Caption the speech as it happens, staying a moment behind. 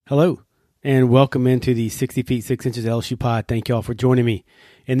Hello, and welcome into the 60 feet 6 inches LSU pod. Thank you all for joining me.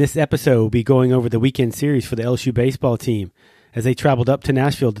 In this episode, we'll be going over the weekend series for the LSU baseball team as they traveled up to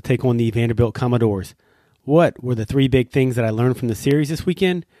Nashville to take on the Vanderbilt Commodores. What were the three big things that I learned from the series this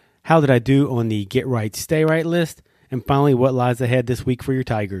weekend? How did I do on the Get Right, Stay Right list? And finally, what lies ahead this week for your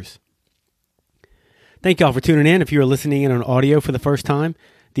Tigers? Thank you all for tuning in. If you are listening in on audio for the first time,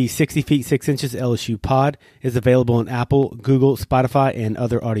 the 60 feet 6 inches LSU pod is available on Apple, Google, Spotify, and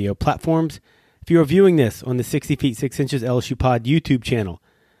other audio platforms. If you are viewing this on the 60 feet 6 inches LSU pod YouTube channel,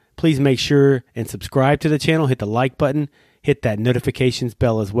 please make sure and subscribe to the channel. Hit the like button. Hit that notifications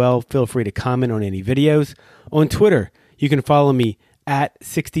bell as well. Feel free to comment on any videos. On Twitter, you can follow me at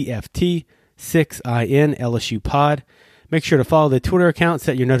 60FT6IN LSU pod. Make sure to follow the Twitter account,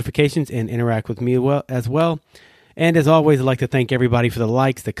 set your notifications, and interact with me as well. And as always, I'd like to thank everybody for the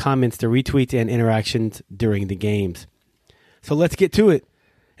likes, the comments, the retweets, and interactions during the games. So let's get to it.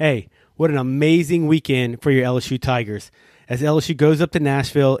 Hey, what an amazing weekend for your LSU Tigers as LSU goes up to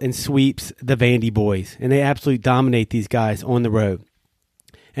Nashville and sweeps the Vandy boys. And they absolutely dominate these guys on the road.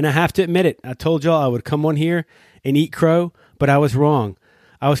 And I have to admit it, I told y'all I would come on here and eat crow, but I was wrong.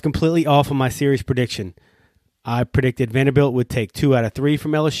 I was completely off on my series prediction. I predicted Vanderbilt would take 2 out of 3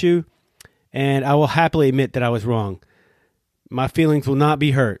 from LSU. And I will happily admit that I was wrong. My feelings will not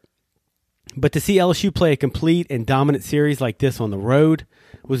be hurt. But to see LSU play a complete and dominant series like this on the road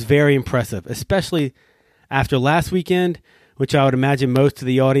was very impressive, especially after last weekend, which I would imagine most of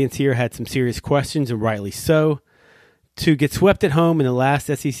the audience here had some serious questions, and rightly so. To get swept at home in the last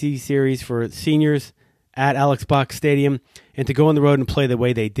SEC series for seniors at Alex Box Stadium and to go on the road and play the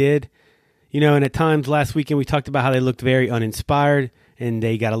way they did. And at times last weekend we talked about how they looked very uninspired and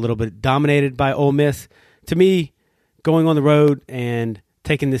they got a little bit dominated by Ole Miss. To me, going on the road and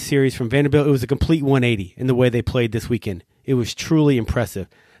taking this series from Vanderbilt, it was a complete 180 in the way they played this weekend. It was truly impressive.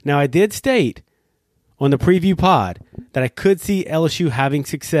 Now, I did state on the preview pod that I could see LSU having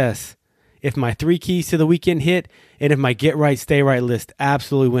success if my 3 keys to the weekend hit and if my Get Right, Stay Right list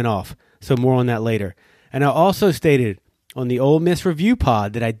absolutely went off. So more on that later. And I also stated on the Ole Miss review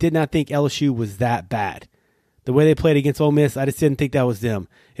pod that I did not think LSU was that bad. The way they played against Ole Miss, I just didn't think that was them.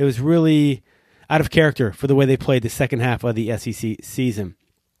 It was really out of character for the way they played the second half of the SEC season.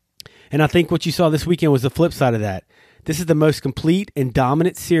 And I think what you saw this weekend was the flip side of that. This is the most complete and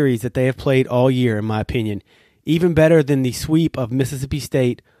dominant series that they have played all year, in my opinion. Even better than the sweep of Mississippi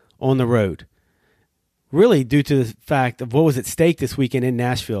State on the road. Really due to the fact of what was at stake this weekend in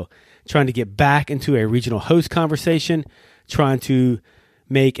Nashville. Trying to get back into a regional host conversation. Trying to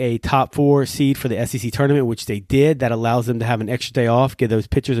make a top 4 seed for the SEC tournament, which they did. That allows them to have an extra day off, give those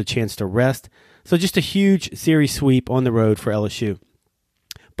pitchers a chance to rest. So just a huge series sweep on the road for LSU.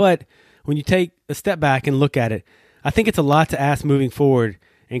 But when you take a step back and look at it, I think it's a lot to ask moving forward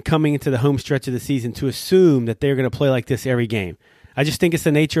and coming into the home stretch of the season to assume that they're going to play like this every game. I just think it's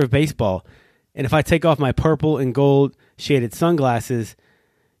the nature of baseball. And if I take off my purple and gold shaded sunglasses,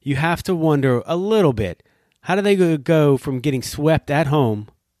 you have to wonder a little bit, how do they go from getting swept at home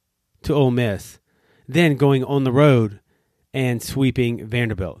to Ole Miss, then going on the road and sweeping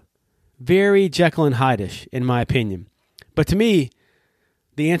Vanderbilt? Very Jekyll and Hyde-ish, in my opinion. But to me,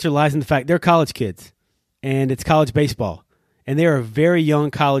 the answer lies in the fact they're college kids, and it's college baseball, and they're a very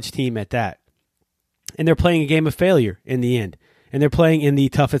young college team at that. And they're playing a game of failure in the end, and they're playing in the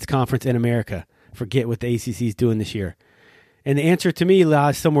toughest conference in America. Forget what the ACC is doing this year. And the answer to me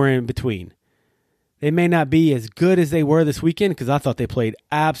lies somewhere in between. They may not be as good as they were this weekend because I thought they played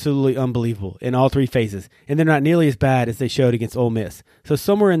absolutely unbelievable in all 3 phases. And they're not nearly as bad as they showed against Ole Miss. So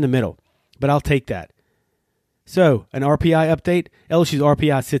somewhere in the middle. But I'll take that. So an RPI update. LSU's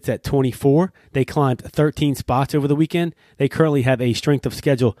RPI sits at 24. They climbed 13 spots over the weekend. They currently have a strength of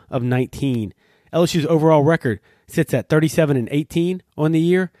schedule of 19. LSU's overall record sits at 37-18 on the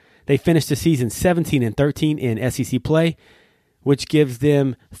year. They finished the season 17-13 in SEC play, which gives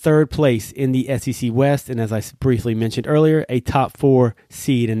them 3rd place in the SEC West, and as I briefly mentioned earlier, a top 4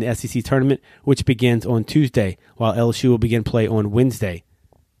 seed in the SEC tournament, which begins on Tuesday, while LSU will begin play on Wednesday.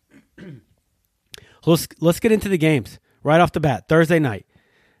 Let's get into the games. Right off the bat, Thursday night,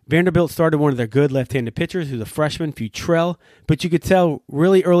 Vanderbilt started one of their good left-handed pitchers, who's a freshman, Futrell, but you could tell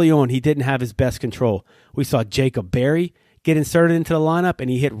really early on he didn't have his best control. We saw Jacob Berry get inserted into the lineup,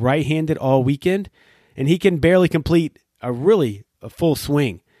 and he hit right-handed all weekend, and he can barely complete a full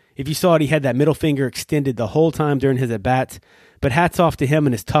swing. If you saw it, he had that middle finger extended the whole time during his at-bats. But hats off to him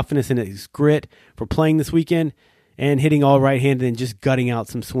and his toughness and his grit for playing this weekend and hitting all right-handed and just gutting out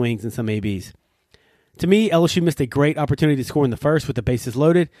some swings and some ABs. To me, LSU missed a great opportunity to score in the first with the bases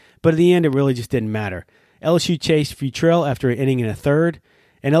loaded, but at the end, it really just didn't matter. LSU chased Futrell after an inning and a third,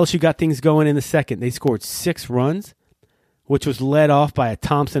 And LSU got things going in the second. They scored 6 runs, which was led off by a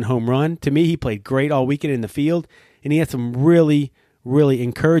Thompson home run. To me, he played great all weekend in the field, and he had some really, really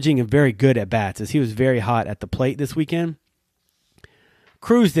encouraging and very good at-bats as he was very hot at the plate this weekend.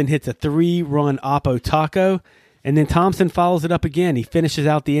 Cruz then hits a 3-run Oppo Taco, and then Thompson follows it up again. He finishes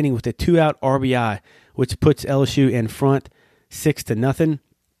out the inning with a 2-out RBI, which puts LSU in front 6-0.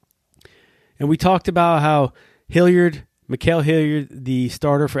 And we talked about how Mikael Hilliard, the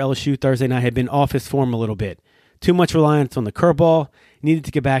starter for LSU Thursday night, had been off his form a little bit. Too much reliance on the curveball. Needed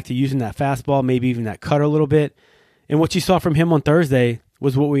to get back to using that fastball, maybe even that cutter a little bit. And what you saw from him on Thursday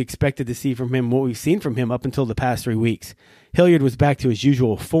was what we expected to see from him, what we've seen from him up until the past 3 weeks. Hilliard was back to his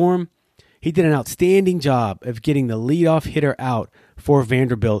usual form. He did an outstanding job of getting the leadoff hitter out for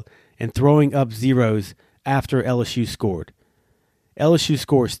Vanderbilt and throwing up zeros after LSU scored. LSU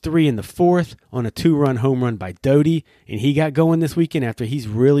scores 3 in the fourth on a 2-run home run by Doty, and he got going this weekend after he's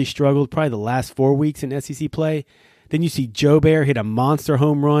really struggled probably the last 4 weeks in SEC play. Then you see Joe Bear hit a monster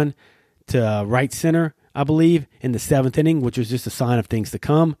home run to right center, I believe, in the 7th inning, which was just a sign of things to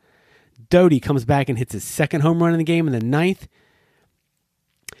come. Doty comes back and hits his second home run in the game in the 9th.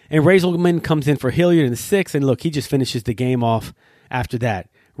 And Raiselman comes in for Hilliard in the 6th, and look, he just finishes the game off after that.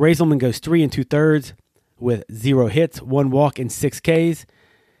 Raiselman goes 3 2/3 with 0 hits, 1 walk, and 6 Ks.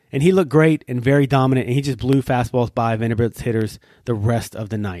 And he looked great and very dominant, and he just blew fastballs by Vanderbilt's hitters the rest of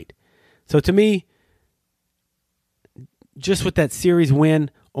the night. So to me, just with that series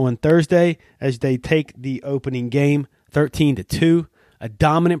win on Thursday, as they take the opening game 13-2, a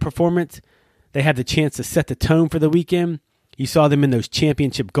dominant performance. They had the chance to set the tone for the weekend. You saw them in those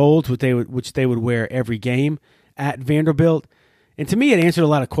championship golds, which they would wear every game at Vanderbilt. And to me, it answered a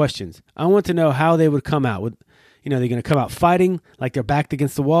lot of questions. I want to know how they would come out. They're going to come out fighting like they're backed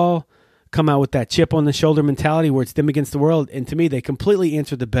against the wall, come out with that chip on the shoulder mentality where it's them against the world. And to me, they completely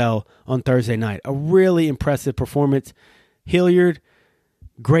answered the bell on Thursday night. A really impressive performance. Hilliard,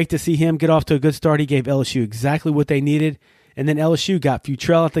 great to see him get off to a good start. He gave LSU exactly what they needed. And then LSU got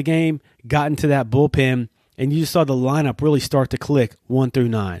Futrell at the game, got into that bullpen, and you just saw the lineup really start to click 1 through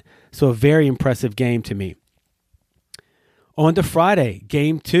 9. So a very impressive game to me. On to Friday,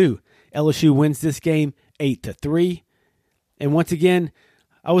 Game 2. LSU wins this game 8-3. And once again,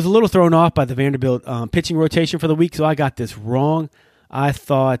 I was a little thrown off by the Vanderbilt pitching rotation for the week, so I got this wrong. I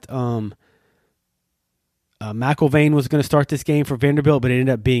thought McIlvain was going to start this game for Vanderbilt, but it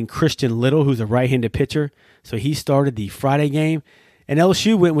ended up being Christian Little, who's a right-handed pitcher. So he started the Friday game. And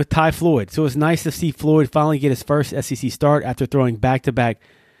LSU went with Ty Floyd. So it was nice to see Floyd finally get his first SEC start after throwing back-to-back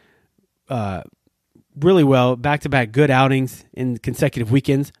really well, back-to-back good outings in consecutive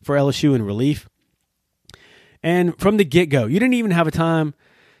weekends for LSU in relief. And from the get-go, you didn't even have a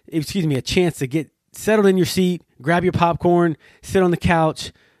chance to get settled in your seat, grab your popcorn, sit on the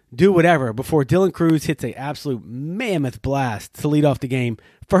couch, do whatever before Dylan Cruz hits an absolute mammoth blast to lead off the game.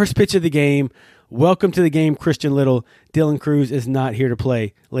 First pitch of the game. Welcome to the game, Christian Little. Dylan Cruz is not here to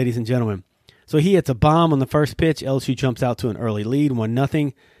play, ladies and gentlemen. So he hits a bomb on the first pitch. LSU jumps out to an early lead,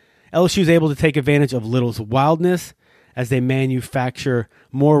 1-0. LSU is able to take advantage of Little's wildness as they manufacture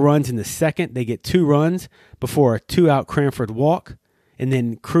more runs in the second. They get 2 runs before a 2-out Cranford walk. And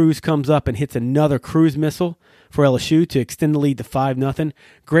then Cruz comes up and hits another Cruz missile for LSU to extend the lead to 5-0.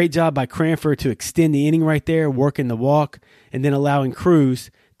 Great job by Cranford to extend the inning right there, working the walk, and then allowing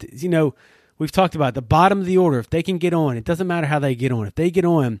Cruz to, we've talked about the bottom of the order. If they can get on, it doesn't matter how they get on. If they get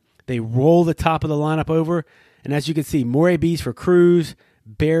on, they roll the top of the lineup over. And as you can see, more ABs for Cruz,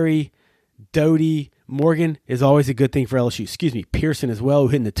 Berry, Doty, Morgan is always a good thing for LSU. Pearson as well, who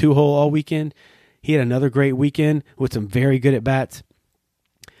hit in the 2-hole all weekend. He had another great weekend with some very good at-bats.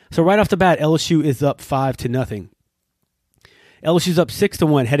 So right off the bat, LSU is up 5-0. LSU's up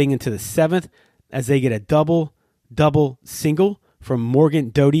 6-1 heading into the 7th as they get a double single from Morgan,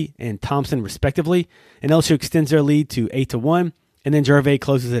 Doty, and Thompson respectively. And LSU extends their lead to 8-1, and then Gervais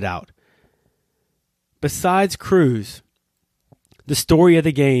closes it out. Besides Cruz, the story of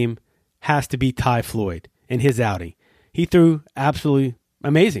the game has to be Ty Floyd and his outing. He threw absolutely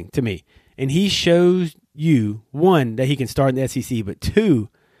amazing to me. And he shows you, 1, that he can start in the SEC, but 2,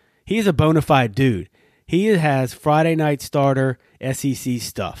 he is a bona fide dude. He has Friday night starter SEC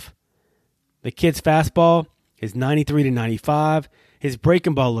stuff. The kid's fastball is 93-95. His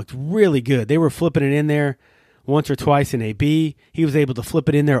breaking ball looked really good. They were flipping it in there once or twice in AB. He was able to flip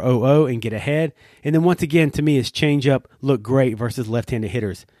it in there 0-0 and get ahead. And then once again, to me, his changeup looked great versus left-handed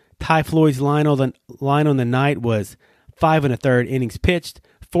hitters. Ty Floyd's line on the night was 5 1/3 innings pitched,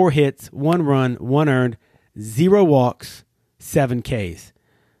 4 hits, 1 run, 1 earned, 0 walks, 7 Ks.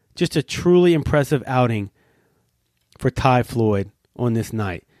 Just a truly impressive outing for Ty Floyd on this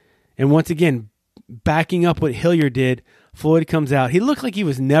night. And once again, backing up what Hilliard did, Floyd comes out. He looked like he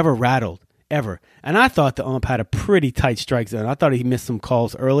was never rattled, ever. And I thought the ump had a pretty tight strike zone. I thought he missed some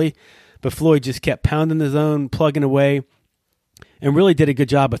calls early, but Floyd just kept pounding the zone, plugging away, and really did a good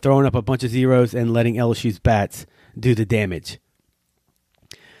job of throwing up a bunch of zeros and letting LSU's bats do the damage.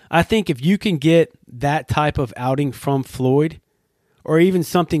 I think if you can get that type of outing from Floyd, or even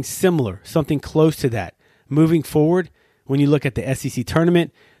something similar, something close to that, moving forward, when you look at the SEC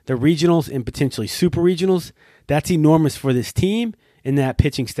tournament, the regionals and potentially super regionals, that's enormous for this team and that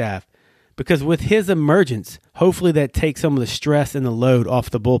pitching staff. Because with his emergence, hopefully that takes some of the stress and the load off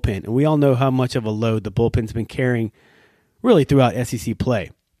the bullpen. And we all know how much of a load the bullpen's been carrying really throughout SEC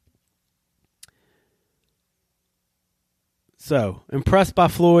play. So, impressed by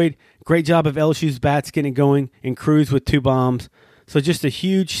Floyd. Great job of LSU's bats getting it going, and Cruz with 2 bombs. So just a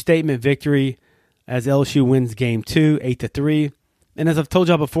huge statement victory as LSU wins Game 2, 8-3. And as I've told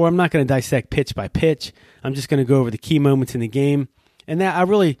y'all before, I'm not going to dissect pitch by pitch. I'm just going to go over the key moments in the game. And that I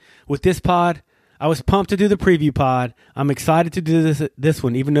really, with this pod, I was pumped to do the preview pod. I'm excited to do this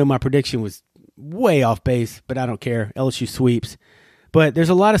one, even though my prediction was way off base, but I don't care. LSU sweeps. But there's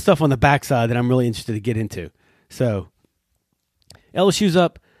a lot of stuff on the backside that I'm really interested to get into. So LSU's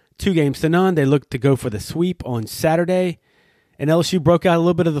up 2-0. They look to go for the sweep on Saturday. And LSU broke out a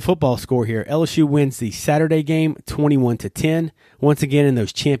little bit of the football score here. LSU wins the Saturday game 21-10. Once again in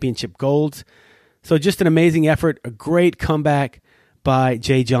those championship golds. So just an amazing effort. A great comeback by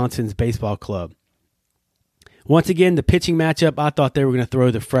Jay Johnson's baseball club. Once again, the pitching matchup, I thought they were going to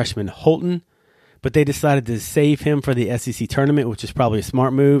throw the freshman Holton, but they decided to save him for the SEC tournament, which is probably a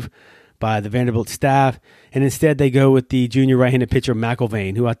smart move by the Vanderbilt staff. And instead they go with the junior right-handed pitcher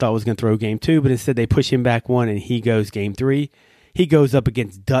McIlvain, who I thought was going to throw Game 2, but instead they push him back 1 and he goes Game 3. He goes up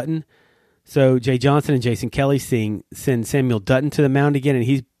against Dutton. So Jay Johnson and Jason Kelly send Samuel Dutton to the mound again, and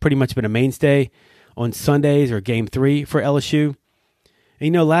he's pretty much been a mainstay on Sundays or Game 3 for LSU.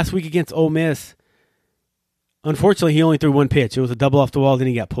 And last week against Ole Miss, unfortunately he only threw 1 pitch. It was a double off the wall, then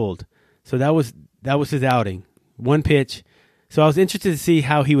he got pulled. So that was his outing. 1 pitch. So I was interested to see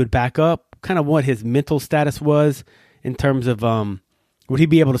how he would back up, kind of what his mental status was in terms of would he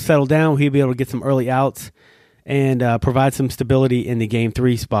be able to settle down? Would he be able to get some early outs and provide some stability in the Game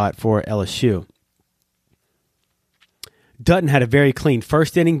 3 spot for LSU? Dutton had a very clean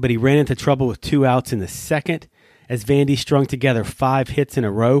first inning, but he ran into trouble with 2 outs in the second as Vandy strung together 5 hits in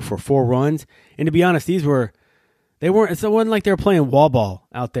a row for 4 runs. And to be honest, it wasn't like they were playing wall ball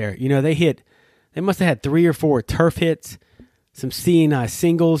out there. They must have had 3 or 4 turf hits, some CNI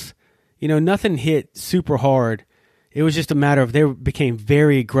singles. Nothing hit super hard. It was just a matter of they became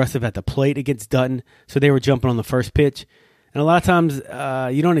very aggressive at the plate against Dutton, so they were jumping on the first pitch. And a lot of times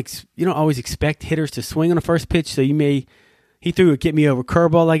you don't always expect hitters to swing on the first pitch, so he threw a get-me-over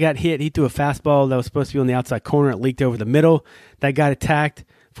curveball that got hit. He threw a fastball that was supposed to be on the outside corner. It leaked over the middle. That got attacked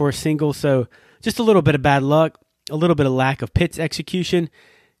for a single. So just a little bit of bad luck, a little bit of lack of pitch execution.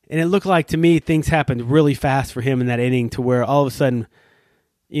 And it looked like, to me, things happened really fast for him in that inning to where all of a sudden,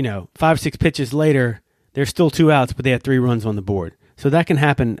 5 or 6 pitches later, there's still 2 outs, but they had 3 runs on the board. So that can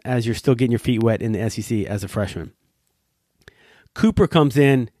happen as you're still getting your feet wet in the SEC as a freshman. Cooper comes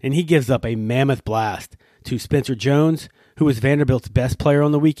in, and he gives up a mammoth blast to Spencer Jones, who was Vanderbilt's best player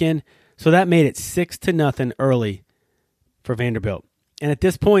on the weekend. So that made it 6-0 early for Vanderbilt. And at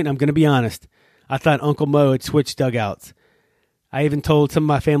this point, I'm going to be honest, I thought Uncle Mo had switched dugouts. I even told some of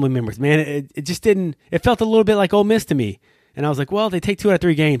my family members, man, it just didn't, it felt a little bit like Ole Miss to me. And I was like, well, they take 2 out of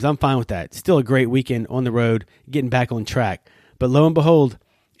 3 games. I'm fine with that. Still a great weekend on the road, getting back on track. But lo and behold,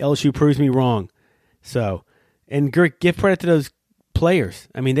 LSU proves me wrong. So, and give credit to those players.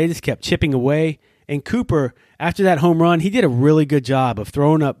 I mean, they just kept chipping away. And Cooper, after that home run, he did a really good job of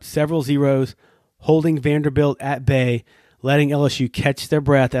throwing up several zeros, holding Vanderbilt at bay, letting LSU catch their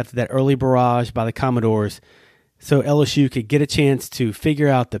breath after that early barrage by the Commodores, so LSU could get a chance to figure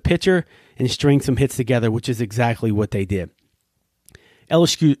out the pitcher and string some hits together, which is exactly what they did.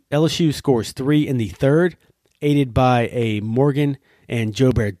 LSU scores 3 in the third, aided by a Morgan and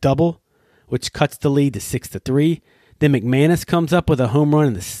Jobert double, which cuts the lead to 6-3. Then McManus comes up with a home run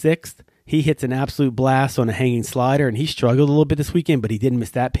in the 6th. He hits an absolute blast on a hanging slider, and he struggled a little bit this weekend, but he didn't miss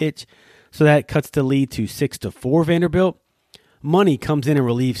that pitch. So that cuts the lead to 6-4 Vanderbilt. Money comes in and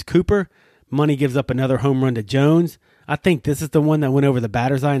relieves Cooper. Money gives up another home run to Jones. I think this is the one that went over the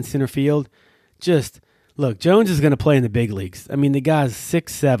batter's eye in center field. Look, Jones is going to play in the big leagues. I mean, the guy's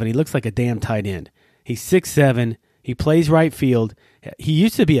 6'7". He looks like a damn tight end. He's 6'7". He plays right field. He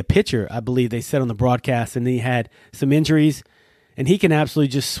used to be a pitcher, I believe they said on the broadcast, and he had some injuries, and he can absolutely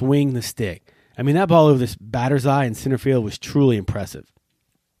just swing the stick. I mean, that ball over this batter's eye in center field was truly impressive.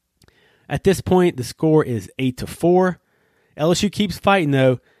 At this point, the score is 8-4. LSU keeps fighting,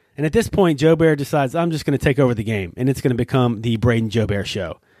 though, and at this point, Joe Bear decides, I'm just going to take over the game, and it's going to become the Braden Joe Bear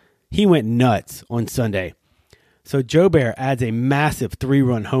show. He went nuts on Sunday. So Joe Bear adds a massive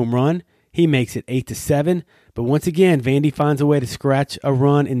 3-run home run. He makes it 8-7, but once again, Vandy finds a way to scratch a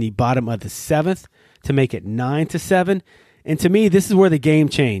run in the bottom of the 7th to make it 9-7, and to me, this is where the game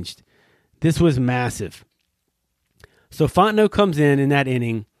changed. This was massive. So Fontenot comes in that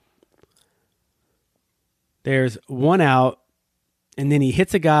inning. There's one out, and then he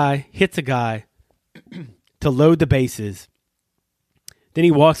hits a guy to load the bases. Then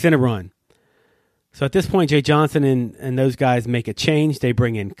he walks in a run. So at this point, Jay Johnson and those guys make a change. They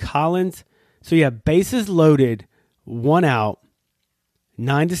bring in Collins. So you have bases loaded, one out,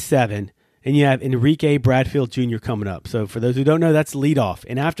 9-7, and you have Enrique Bradfield Jr. coming up. So for those who don't know, that's leadoff.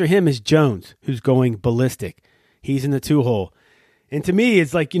 And after him is Jones, who's going ballistic. He's in the 2-hole. And to me,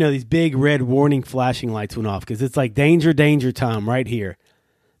 it's like, these big red warning flashing lights went off because it's like danger, danger time right here.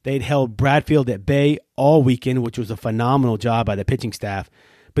 They'd held Bradfield at bay all weekend, which was a phenomenal job by the pitching staff.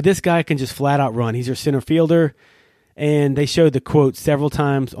 But this guy can just flat out run. He's their center fielder. And they showed the quote several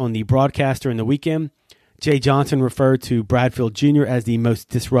times on the broadcaster in the weekend. Jay Johnson referred to Bradfield Jr. as the most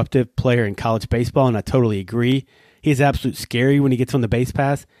disruptive player in college baseball, and I totally agree. He is absolute scary when he gets on the base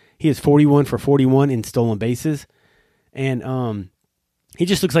pass. He is 41 for 41 in stolen bases. And he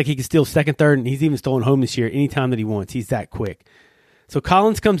just looks like he can steal second, third, and he's even stolen home this year anytime that he wants. He's that quick. So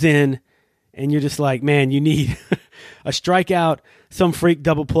Collins comes in, and you're just like, man, you need a strikeout, some freak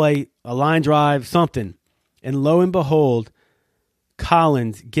double play, a line drive, something. And lo and behold,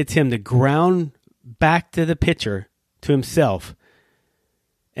 Collins gets him to ground back to the pitcher, to himself.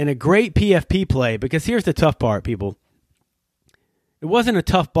 And a great PFP play, because here's the tough part, people. It wasn't a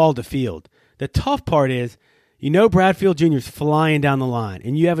tough ball to field. The tough part is, Bradfield Jr. is flying down the line,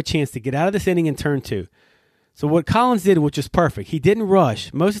 and you have a chance to get out of this inning and turn 2. So what Collins did, which is perfect, he didn't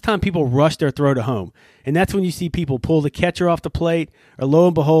rush. Most of the time, people rush their throw to home, and that's when you see people pull the catcher off the plate, or lo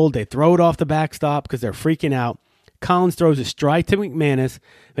and behold, they throw it off the backstop because they're freaking out. Collins throws a strike to McManus.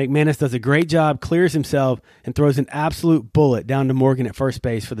 McManus does a great job, clears himself, and throws an absolute bullet down to Morgan at first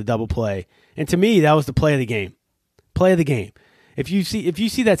base for the double play. And to me, that was the play of the game. Play of the game. If you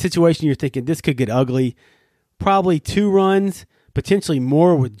see that situation, you're thinking this could get ugly. Probably 2 runs, potentially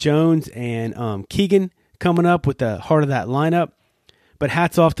more with Jones and Keegan coming up with the heart of that lineup. But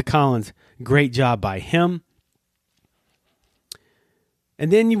hats off to Collins. Great job by him.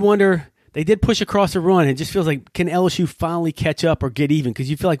 And then you wonder, they did push across a run. It just feels like, can LSU finally catch up or get even? Because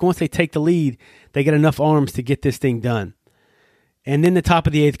you feel like once they take the lead, they get enough arms to get this thing done. And then the top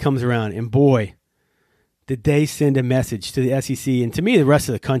of the 8th comes around, and boy, did they send a message to the SEC and to me, the rest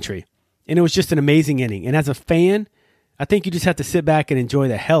of the country. And it was just an amazing inning. And as a fan, I think you just have to sit back and enjoy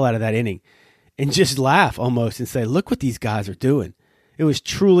the hell out of that inning and just laugh almost and say, look what these guys are doing. It was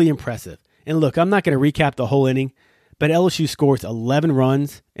truly impressive. And look, I'm not going to recap the whole inning, but LSU scores 11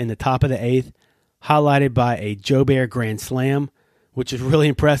 runs in the top of the 8th, highlighted by a Joe Bear grand slam, which is really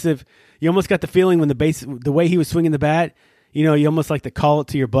impressive. You almost got the feeling when the way he was swinging the bat, you almost like to call it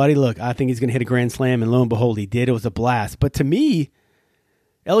to your buddy, look, I think he's going to hit a grand slam, and lo and behold, he did. It was a blast. But to me,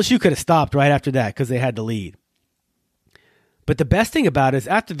 LSU could have stopped right after that because they had the lead. But the best thing about it is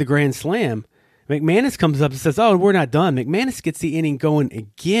after the grand slam, McManus comes up and says, oh, we're not done. McManus gets the inning going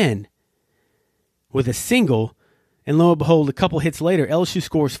again with a single, and lo and behold, a couple hits later, LSU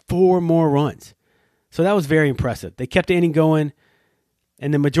scores 4 more runs. So that was very impressive. They kept the inning going,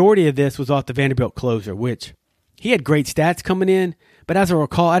 and the majority of this was off the Vanderbilt closer, which he had great stats coming in, but as I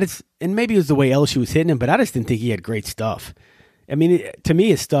recall, and maybe it was the way LSU was hitting him, but I just didn't think he had great stuff. I mean, to me,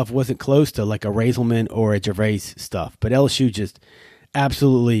 his stuff wasn't close to like a Raiselman or a Gervais stuff, but LSU just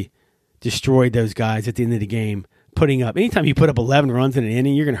absolutely destroyed those guys at the end of the game, putting up, anytime you put up 11 runs in an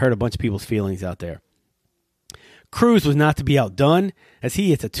inning, you're going to hurt a bunch of people's feelings out there. Cruz was not to be outdone as he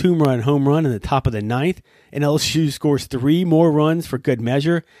hits a 2-run home run in the top of the 9th, and LSU scores 3 more runs for good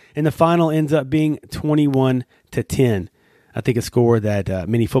measure, and the final ends up being 21-10. I think a score that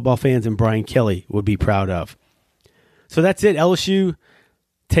many football fans and Brian Kelly would be proud of. So that's it. LSU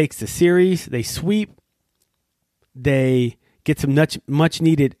takes the series. They sweep. They get some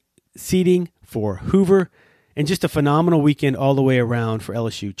much-needed seeding for Hoover, and just a phenomenal weekend all the way around for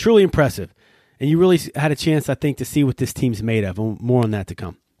LSU. Truly impressive. And you really had a chance, I think, to see what this team's made of. More on that to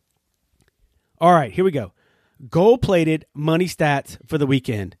come. All right, here we go. Gold-plated money stats for the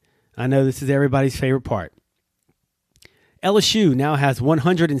weekend. I know this is everybody's favorite part. LSU now has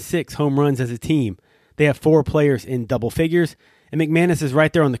 106 home runs as a team. They have 4 players in double figures. And McManus is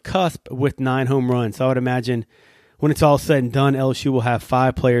right there on the cusp with 9 home runs. So I would imagine when it's all said and done, LSU will have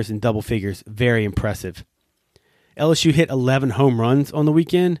 5 players in double figures. Very impressive. LSU hit 11 home runs on the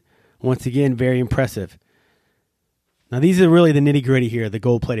weekend. Once again, very impressive. Now, these are really the nitty-gritty here, the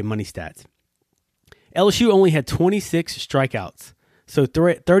gold-plated money stats. LSU only had 26 strikeouts. So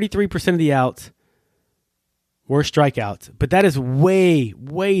 33% of the outs were strikeouts. But that is way,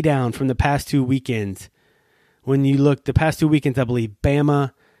 way down from the past 2 weekends. When you look, the past 2 weekends, I believe,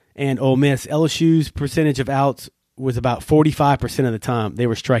 Bama and Ole Miss, LSU's percentage of outs was about 45% of the time they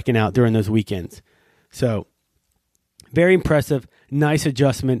were striking out during those weekends. So, very impressive, nice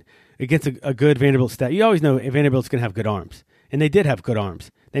adjustment against a good Vanderbilt stat. You always know Vanderbilt's going to have good arms, and they did have good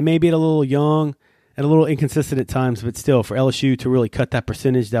arms. They may be a little young and a little inconsistent at times, but still, for LSU to really cut that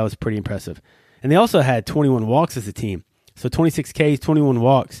percentage, that was pretty impressive. And they also had 21 walks as a team. So 26 Ks, 21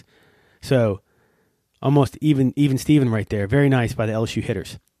 walks. So almost even Steven right there. Very nice by the LSU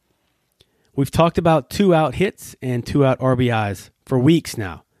hitters. We've talked about 2-out hits and 2-out RBIs for weeks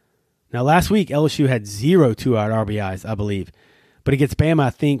now. Now, last week, LSU had 0 2-out RBIs, I believe. But against Bama, I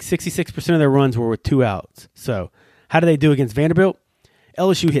think 66% of their runs were with 2 outs. So how did they do against Vanderbilt?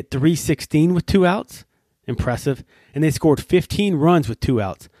 LSU hit .316 with 2 outs. Impressive. And they scored 15 runs with 2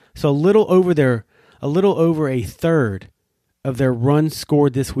 outs. So a little over a third of their runs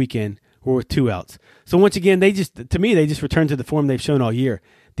scored this weekend were with 2 outs. So once again, they just returned to the form they've shown all year.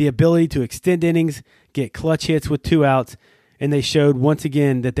 The ability to extend innings, get clutch hits with 2 outs, and they showed once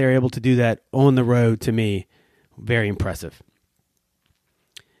again that they're able to do that on the road. To me, very impressive.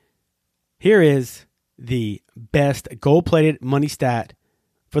 Here is the best gold-plated money stat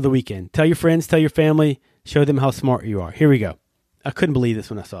for the weekend. Tell your friends, tell your family, show them how smart you are. Here we go. I couldn't believe this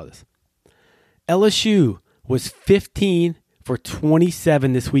when I saw this. LSU was 15 for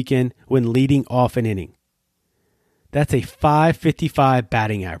 27 this weekend when leading off an inning. That's a .555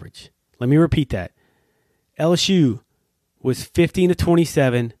 batting average. Let me repeat that. LSU was 15 to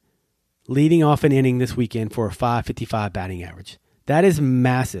 27 leading off an inning this weekend for a .555 batting average. That is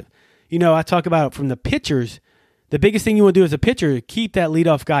massive. You know, I talk about from the pitchers, the biggest thing you want to do as a pitcher is keep that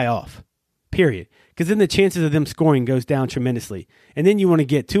leadoff guy off, period. Because then the chances of them scoring goes down tremendously. And then you want to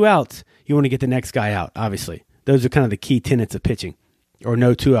get 2 outs. You want to get the next guy out, obviously. Those are kind of the key tenets of pitching. Or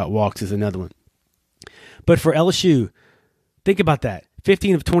no 2-out walks is another one. But for LSU, think about that.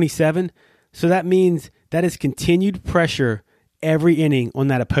 15 of 27. So that means that is continued pressure every inning on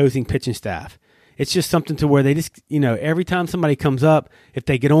that opposing pitching staff. It's just something to where they just, every time somebody comes up, if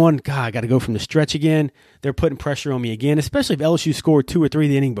they get on, God, I got to go from the stretch again. They're putting pressure on me again, especially if LSU scored 2 or 3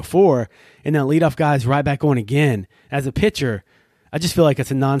 the inning before, and that leadoff guy is right back on again. As a pitcher, I just feel like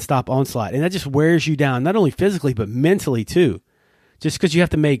it's a nonstop onslaught, and that just wears you down, not only physically but mentally too. Just because you have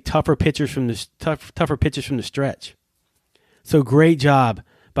to make tougher pitches from the stretch. So great job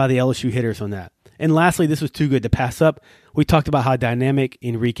by the LSU hitters on that. And lastly, this was too good to pass up. We talked about how dynamic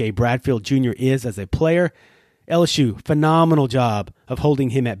Enrique Bradfield Jr. is as a player. LSU, phenomenal job of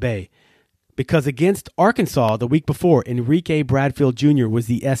holding him at bay. Because against Arkansas the week before, Enrique Bradfield Jr. was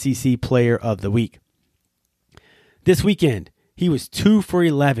the SEC Player of the Week. This weekend, he was 2 for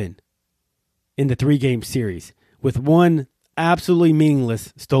 11 in the 3-game series with 1 absolutely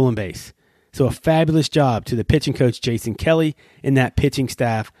meaningless stolen base. So a fabulous job to the pitching coach, Jason Kelly, and that pitching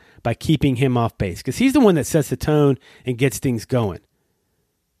staff by keeping him off base. Because he's the one that sets the tone and gets things going.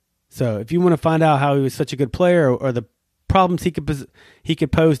 So if you want to find out how he was such a good player or the problems he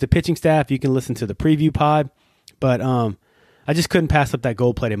could pose to pitching staff, you can listen to the preview pod. But I just couldn't pass up that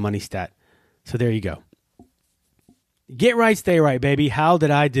gold-plated money stat. So there you go. Get right, stay right, baby. How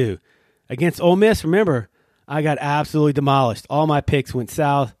did I do? Against Ole Miss, remember, I got absolutely demolished. All my picks went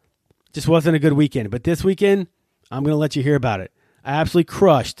south. Just wasn't a good weekend. But this weekend, I'm going to let you hear about it. I absolutely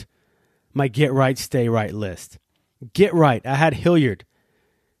crushed my get right, stay right list. Get right. I had Hilliard.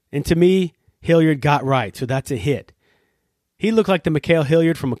 And to me, Hilliard got right. So that's a hit. He looked like the Mikhail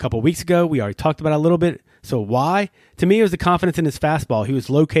Hilliard from a couple weeks ago. We already talked about it a little bit. So why? To me, it was the confidence in his fastball. He was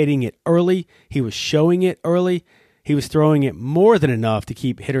locating it early. He was showing it early. He was throwing it more than enough to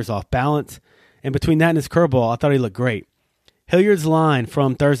keep hitters off balance. And between that and his curveball, I thought he looked great. Hilliard's line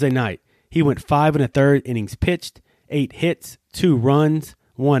from Thursday night, he went 5 1/3 innings pitched, 8 hits, 2 runs,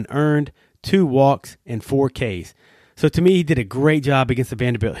 1 earned, 2 walks, and 4 Ks. So to me, he did a great job against the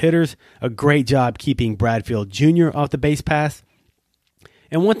Vanderbilt hitters, a great job keeping Bradfield Jr. off the base pass.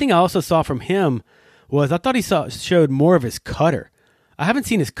 And one thing I also saw from him was I thought he showed more of his cutter. I haven't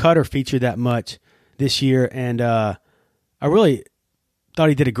seen his cutter feature that much this year, and I really thought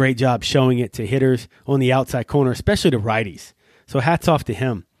he did a great job showing it to hitters on the outside corner, especially to righties. So hats off to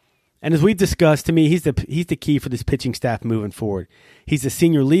him. And as we've discussed, to me, he's the key for this pitching staff moving forward. He's the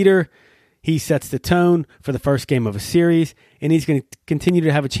senior leader. He sets the tone for the first game of a series, and he's going to continue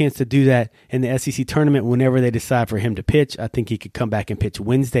to have a chance to do that in the SEC tournament whenever they decide for him to pitch. I think he could come back and pitch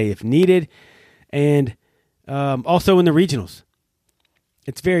Wednesday if needed. And also in the regionals.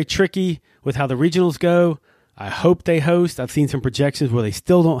 It's very tricky with how the regionals go. I hope they host. I've seen some projections where they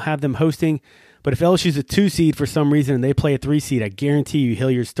still don't have them hosting. But if LSU's a 2 seed for some reason and they play a 3 seed, I guarantee you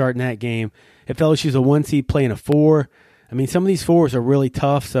Hilliard's starting that game. If LSU's a 1 seed playing a 4, I mean, some of these 4s are really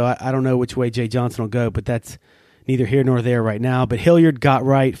tough, so I don't know which way Jay Johnson will go, but that's neither here nor there right now. But Hilliard got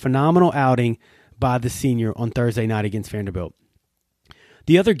right. Phenomenal outing by the senior on Thursday night against Vanderbilt.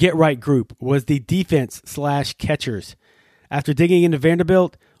 The other get-right group was the defense/catchers. After digging into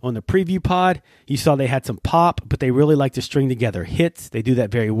Vanderbilt on the preview pod, you saw they had some pop, but they really like to string together hits. They do that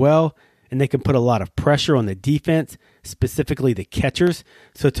very well, and they can put a lot of pressure on the defense, specifically the catchers.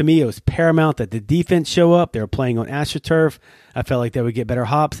 So to me, it was paramount that the defense show up. They were playing on AstroTurf. I felt like they would get better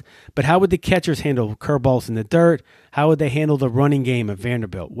hops. But how would the catchers handle curveballs in the dirt? How would they handle the running game of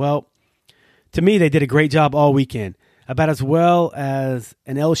Vanderbilt? Well, to me, they did a great job all weekend. About as well as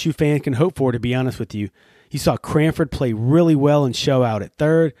an LSU fan can hope for, to be honest with you. You saw Cranford play really well and show out at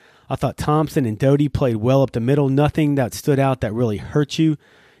third. I thought Thompson and Doty played well up the middle. Nothing that stood out that really hurt you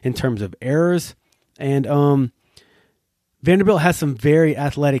in terms of errors. And Vanderbilt has some very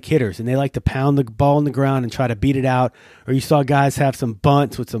athletic hitters, and they like to pound the ball on the ground and try to beat it out. Or you saw guys have some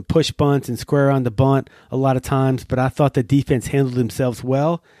bunts with some push bunts and square on the bunt a lot of times. But I thought the defense handled themselves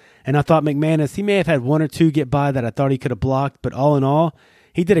well. And I thought McManus, he may have had 1 or 2 get by that I thought he could have blocked. But all in all,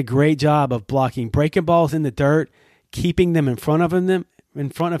 he did a great job of blocking breaking balls in the dirt, keeping them in front of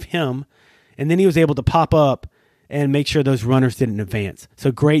him, and then he was able to pop up and make sure those runners didn't advance.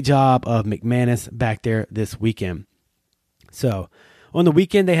 So great job of McManus back there this weekend. So on the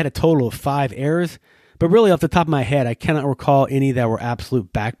weekend, they had a total of 5 errors, but really off the top of my head, I cannot recall any that were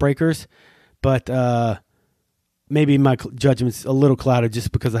absolute backbreakers, but maybe my judgment's a little clouded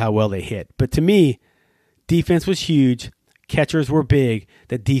just because of how well they hit. But to me, defense was huge. Catchers were big.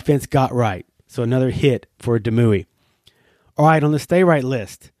 The defense got right. So another hit for Demui. All right, on the stay right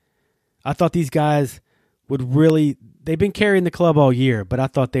list, I thought these guys would really, they've been carrying the club all year, but I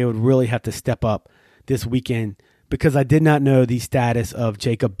thought they would really have to step up this weekend because I did not know the status of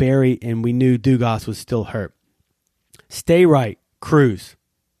Jacob Berry, and we knew Dugas was still hurt. Stay right, Cruz.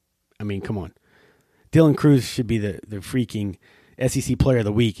 I mean, come on. Dylan Cruz should be the freaking SEC Player of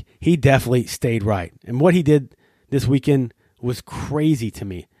the Week. He definitely stayed right. And what he did this weekend was crazy to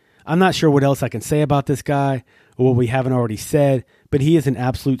me. I'm not sure what else I can say about this guy or what we haven't already said, but he is an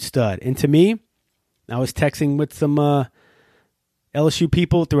absolute stud. And to me, I was texting with some LSU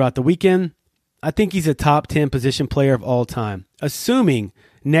people throughout the weekend. I think he's a top 10 position player of all time, assuming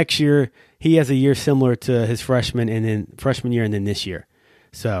next year he has a year similar to his freshman year and then this year.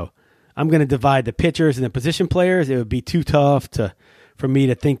 So I'm going to divide the pitchers and the position players. It would be too tough for me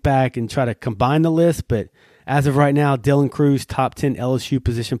to think back and try to combine the list, but as of right now, Dylan Cruz, top 10 LSU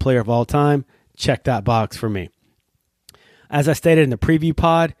position player of all time. Check that box for me. As I stated in the preview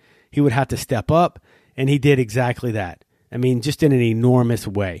pod, he would have to step up, and he did exactly that. I mean, just in an enormous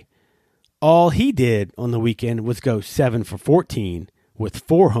way. All he did on the weekend was go 7 for 14 with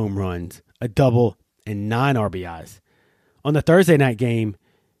 4 home runs, a double, and 9 RBIs. On the Thursday night game,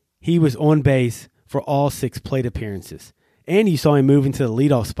 he was on base for all 6 plate appearances. And you saw him move into the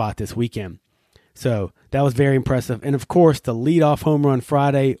leadoff spot this weekend. So that was very impressive. And, of course, the leadoff home run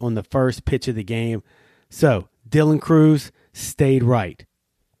Friday on the first pitch of the game. So Dylan Cruz stayed right.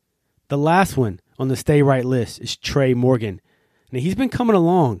 The last one on the stay right list is Trey Morgan. Now, he's been coming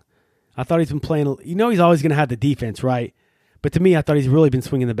along. I thought he's been playing. He's always going to have the defense, right? But to me, I thought he's really been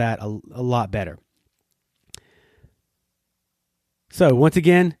swinging the bat a lot better. So, once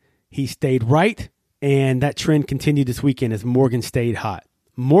again, he stayed right, and that trend continued this weekend as Morgan stayed hot.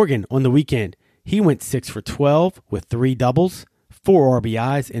 Morgan, on the weekend, he went 6 for 12 with 3 doubles, 4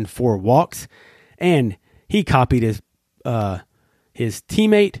 RBIs, and 4 walks. And he copied his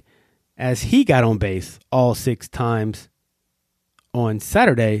teammate as he got on base all 6 times on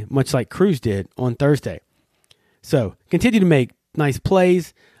Saturday, much like Cruz did on Thursday. So, continue to make nice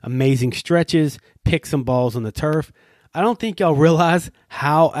plays, amazing stretches, pick some balls on the turf. I don't think y'all realize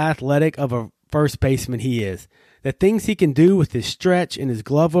how athletic of a first baseman he is. The things he can do with his stretch and his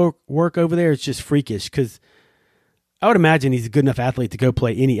glove work over there is just freakish because I would imagine he's a good enough athlete to go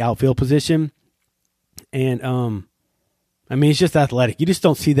play any outfield position. And, he's just athletic. You just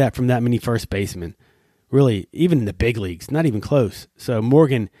don't see that from that many first basemen. Really, even in the big leagues, not even close. So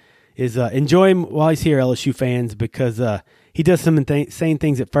Morgan is enjoy him while he's here, LSU fans, because he does some insane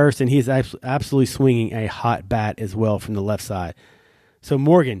things at first, and he is absolutely swinging a hot bat as well from the left side. So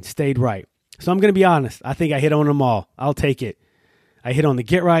Morgan stayed right. So I'm going to be honest. I think I hit on them all. I'll take it. I hit on the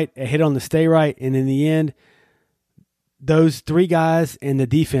get right, I hit on the stay right, and in the end, those three guys and the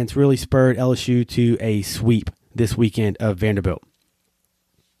defense really spurred LSU to a sweep this weekend of Vanderbilt.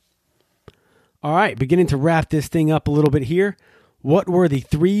 All right, beginning to wrap this thing up a little bit here. What were the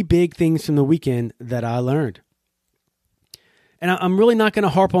three big things from the weekend that I learned? And I'm really not going to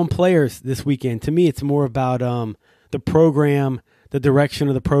harp on players this weekend. To me, it's more about the program, the direction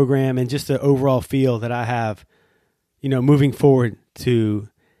of the program, and just the overall feel that I have, moving forward to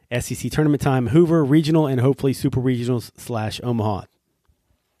SEC tournament time, Hoover, regional, and hopefully super regionals / Omaha.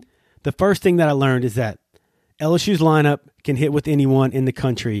 The first thing that I learned is that LSU's lineup can hit with anyone in the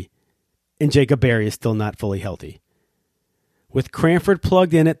country, and Jacob Berry is still not fully healthy. With Cranford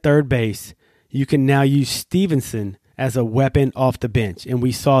plugged in at third base, you can now use Stevenson as a weapon off the bench, and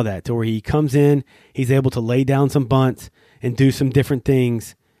we saw that to where he comes in, he's able to lay down some bunts and do some different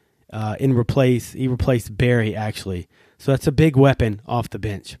things. He replaced Berry, actually. So that's a big weapon off the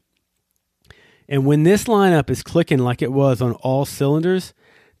bench. And when this lineup is clicking like it was on all cylinders,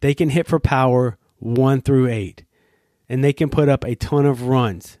 they can hit for power 1 through 8. And they can put up a ton of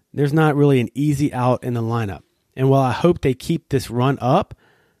runs. There's not really an easy out in the lineup. And while I hope they keep this run up,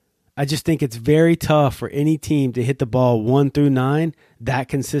 I just think it's very tough for any team to hit the ball 1 through 9 that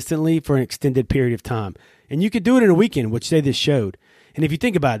consistently for an extended period of time. And you could do it in a weekend, which they just showed. And if you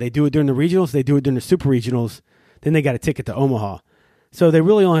think about it, they do it during the regionals, they do it during the super regionals, then they got a ticket to Omaha. So they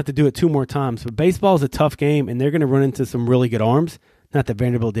really only have to do it 2 more times. But baseball is a tough game, and they're going to run into some really good arms. Not that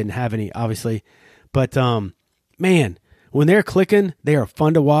Vanderbilt didn't have any, obviously. But, man, when they're clicking, they are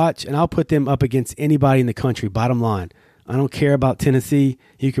fun to watch, and I'll put them up against anybody in the country, bottom line. I don't care about Tennessee.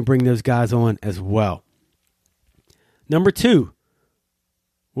 You can bring those guys on as well. Number 2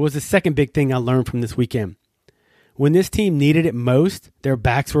 was the second big thing I learned from this weekend. When this team needed it most, their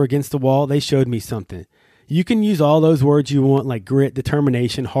backs were against the wall, they showed me something. You can use all those words you want like grit,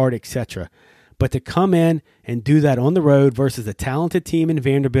 determination, heart, etc. But to come in and do that on the road versus a talented team in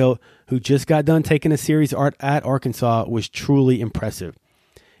Vanderbilt who just got done taking a series at Arkansas was truly impressive.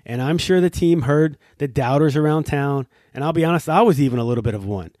 And I'm sure the team heard the doubters around town, and I'll be honest, I was even a little bit of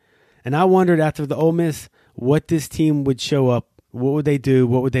one. And I wondered after the Ole Miss what this team would show up, what would they do,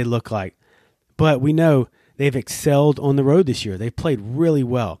 what would they look like. But we know they've excelled on the road this year. They've played really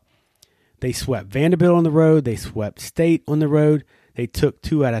well. They swept Vanderbilt on the road. They swept State on the road. They took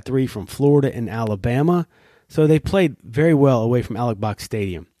 2 out of 3 from Florida and Alabama. So they played very well away from Alex Box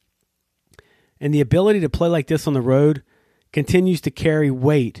Stadium. And the ability to play like this on the road continues to carry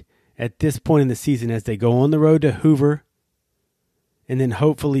weight at this point in the season as they go on the road to Hoover and then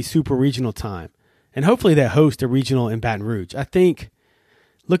hopefully super regional time. And hopefully they host a regional in Baton Rouge. I think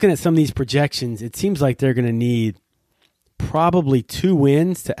looking at some of these projections, it seems like they're going to need probably 2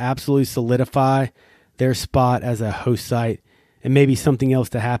 wins to absolutely solidify their spot as a host site and maybe something else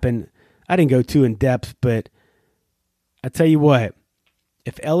to happen. I didn't go too in depth, but I tell you what,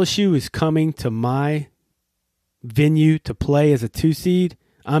 if LSU is coming to my venue to play as a 2 seed,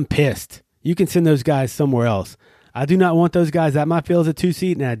 I'm pissed. You can send those guys somewhere else. I do not want those guys at my field as a 2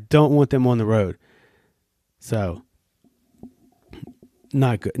 seed, and I don't want them on the road. So,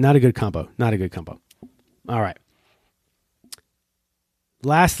 not good. Not a good combo. Not a good combo. All right.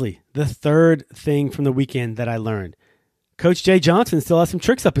 Lastly, the third thing from the weekend that I learned. Coach Jay Johnson still has some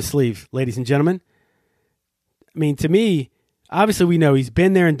tricks up his sleeve, ladies and gentlemen. I mean, to me, obviously we know he's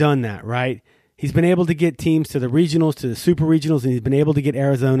been there and done that, right? He's been able to get teams to the regionals, to the super regionals, and he's been able to get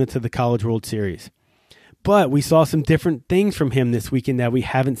Arizona to the College World Series. But we saw some different things from him this weekend that we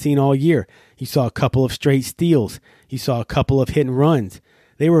haven't seen all year. You saw a couple of straight steals. You saw a couple of hit and runs.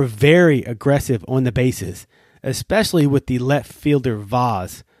 They were very aggressive on the bases, especially with the left fielder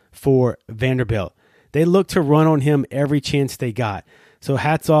Vaz for Vanderbilt. They looked to run on him every chance they got. So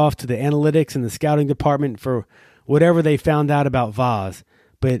hats off to the analytics and the scouting department for whatever they found out about Vaz.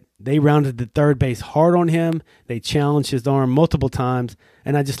 But they rounded the third base hard on him. They challenged his arm multiple times.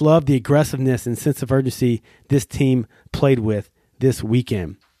 And I just love the aggressiveness and sense of urgency this team played with this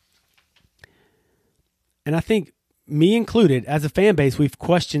weekend. And I think, me included, as a fan base, we've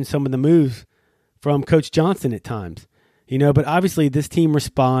questioned some of the moves from Coach Johnson at times. But obviously this team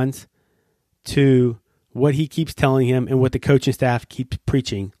responds to what he keeps telling him and what the coaching staff keeps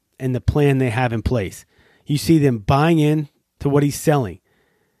preaching and the plan they have in place. You see them buying in to what he's selling.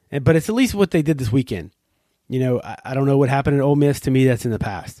 But it's at least what they did this weekend. I don't know what happened at Ole Miss. To me, that's in the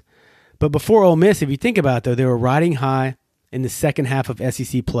past. But before Ole Miss, if you think about it, though, they were riding high in the second half of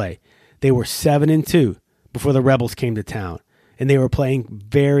SEC play. They were 7-2 before the Rebels came to town, and they were playing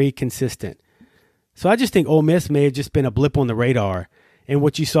very consistent. So I just think Ole Miss may have just been a blip on the radar, and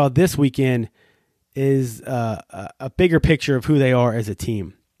what you saw this weekend is a bigger picture of who they are as a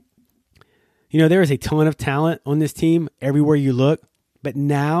team. You know, there is a ton of talent on this team everywhere you look, but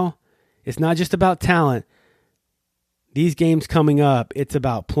now it's not just about talent. These games coming up, it's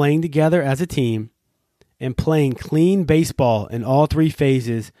about playing together as a team and playing clean baseball in all three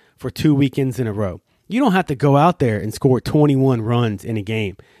phases for 2 weekends in a row. You don't have to go out there and score 21 runs in a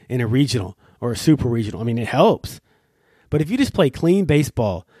game, in a regional or a super regional. I mean, it helps. But if you just play clean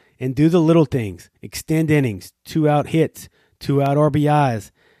baseball and do the little things, extend innings, 2-out hits, 2-out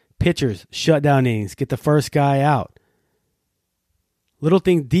RBIs, pitchers, shutdown innings, get the first guy out. Little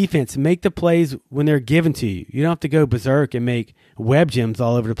thing, defense, make the plays when they're given to you. You don't have to go berserk and make web gems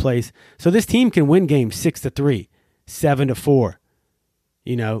all over the place. So this team can win games 6-3, 7-4,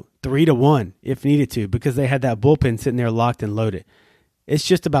 3-1 if needed to, because they had that bullpen sitting there locked and loaded. It's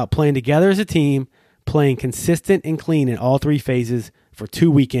just about playing together as a team, playing consistent and clean in all three phases for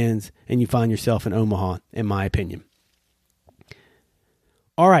 2 weekends, and you find yourself in Omaha, in my opinion.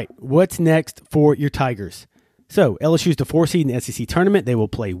 All right, what's next for your Tigers? So LSU's the 4 seed in the SEC tournament. They will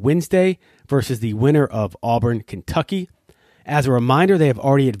play Wednesday versus the winner of Auburn, Kentucky. As a reminder, they have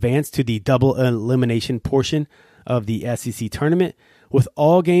already advanced to the double elimination portion of the SEC tournament, with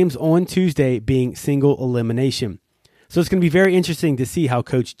all games on Tuesday being single elimination. So it's going to be very interesting to see how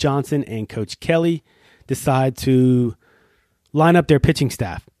Coach Johnson and Coach Kelly decide to line up their pitching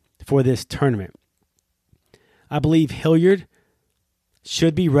staff for this tournament. I believe Hilliard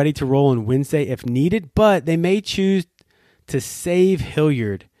should be ready to roll on Wednesday if needed, but they may choose to save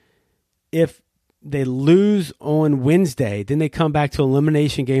Hilliard. If they lose on Wednesday, then they come back to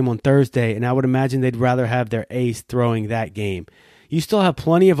elimination game on Thursday, and I would imagine they'd rather have their ace throwing that game. You still have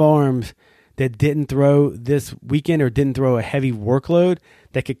plenty of arms that didn't throw this weekend or didn't throw a heavy workload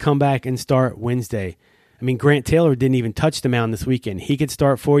that could come back and start Wednesday. I mean, Grant Taylor didn't even touch the mound this weekend. He could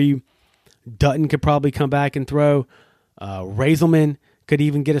start for you. Dutton could probably come back and throw. Raiselman could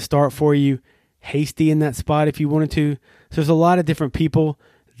even get a start for you. Hasty in that spot if you wanted to. So there's a lot of different people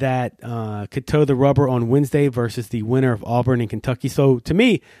that could toe the rubber on Wednesday versus the winner of Auburn and Kentucky. So to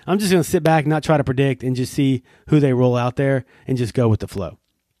me, I'm just going to sit back, not try to predict, and just see who they roll out there and just go with the flow.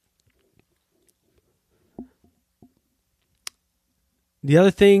 The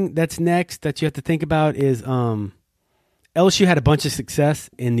other thing that's next that you have to think about is LSU had a bunch of success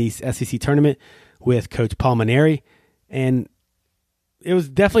in the SEC tournament with Coach Paul Mainieri, and it was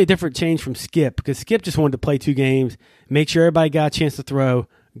definitely a different change from Skip, because Skip just wanted to play 2 games, make sure everybody got a chance to throw,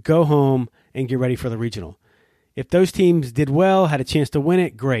 go home, and get ready for the regional. If those teams did well, had a chance to win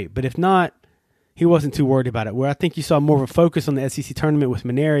it, great. But if not, he wasn't too worried about it. Where I think you saw more of a focus on the SEC tournament with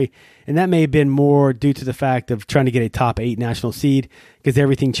Mainieri, and that may have been more due to the fact of trying to get a top 8 national seed, because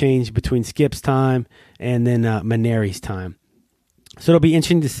everything changed between Skip's time and then Mainieri's time. So it'll be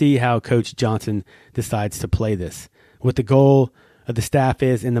interesting to see how Coach Johnson decides to play this, what the goal of the staff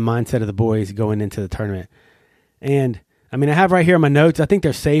is and the mindset of the boys going into the tournament. And I mean, I have right here in my notes, I think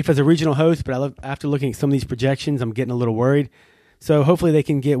they're safe as a regional host, but after looking at some of these projections, I'm getting a little worried. So hopefully they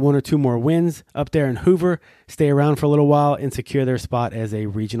can get 1 or 2 more wins up there in Hoover, stay around for a little while, and secure their spot as a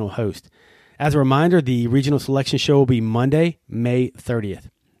regional host. As a reminder, the regional selection show will be Monday, May 30th.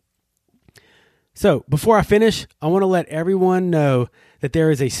 So before I finish, I want to let everyone know that there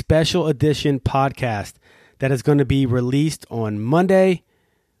is a special edition podcast that is going to be released on Monday.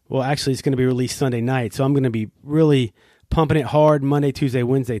 Well, actually, it's going to be released Sunday night, so I'm going to be really pumping it hard Monday, Tuesday,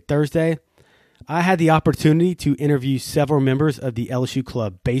 Wednesday, Thursday. I had the opportunity to interview several members of the LSU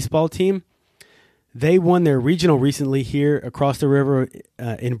Club baseball team. They won their regional recently here across the river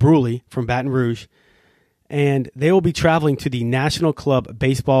in Bruley from Baton Rouge, and they will be traveling to the National Club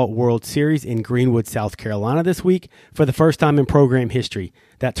Baseball World Series in Greenwood, South Carolina this week for the first time in program history.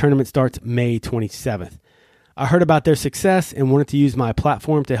 That tournament starts May 27th. I heard about their success and wanted to use my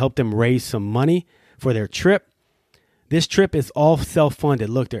platform to help them raise some money for their trip. This trip is all self-funded.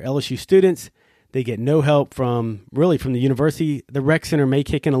 Look, they're LSU students. They get no help from the university. The rec center may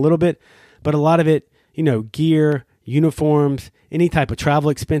kick in a little bit, but a lot of it, gear, uniforms, any type of travel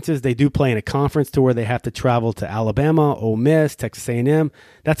expenses. They do play in a conference to where they have to travel to Alabama, Ole Miss, Texas A&M.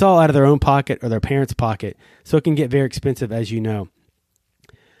 That's all out of their own pocket or their parents' pocket. So it can get very expensive, as you know.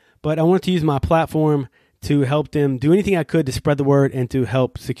 But I wanted to use my platform to help them do anything I could to spread the word and to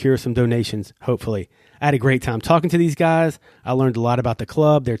help secure some donations, hopefully. I had a great time talking to these guys. I learned a lot about the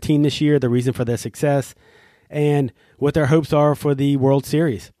club, their team this year, the reason for their success, and what their hopes are for the World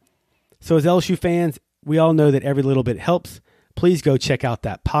Series. So as LSU fans, we all know that every little bit helps. Please go check out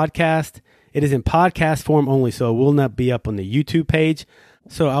that podcast. It is in podcast form only, so it will not be up on the YouTube page.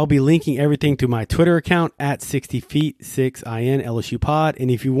 So I'll be linking everything to my Twitter account at 60feet6in LSU Pod.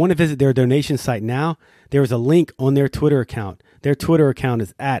 And if you want to visit their donation site now, there is a link on their Twitter account. Their Twitter account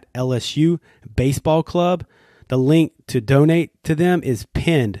is at LSU Baseball Club. The link to donate to them is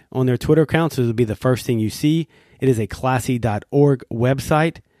pinned on their Twitter account, so it'll be the first thing you see. It is a classy.org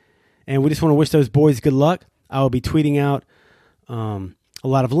website. And we just want to wish those boys good luck. I will be tweeting out a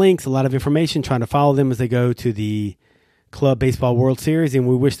lot of links, a lot of information, trying to follow them as they go to the Club Baseball World Series, and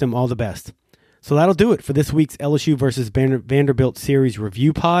we wish them all the best. So that'll do it for this week's LSU versus Vanderbilt Series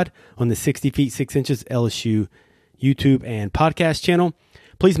review pod on the 60 feet 6 inches LSU YouTube and podcast channel.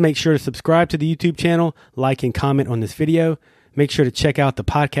 Please make sure to subscribe to the YouTube channel, like and comment on this video. Make sure to check out the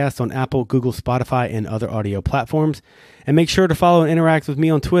podcast on Apple, Google, Spotify, and other audio platforms. And make sure to follow and interact with me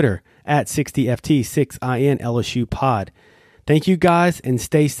on Twitter at 60ft6in LSU Pod. Thank you guys, and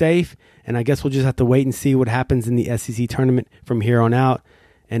stay safe. And I guess we'll just have to wait and see what happens in the SEC tournament from here on out.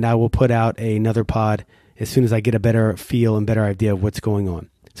 And I will put out another pod as soon as I get a better feel and better idea of what's going on.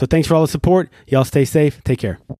 So thanks for all the support. Y'all stay safe. Take care.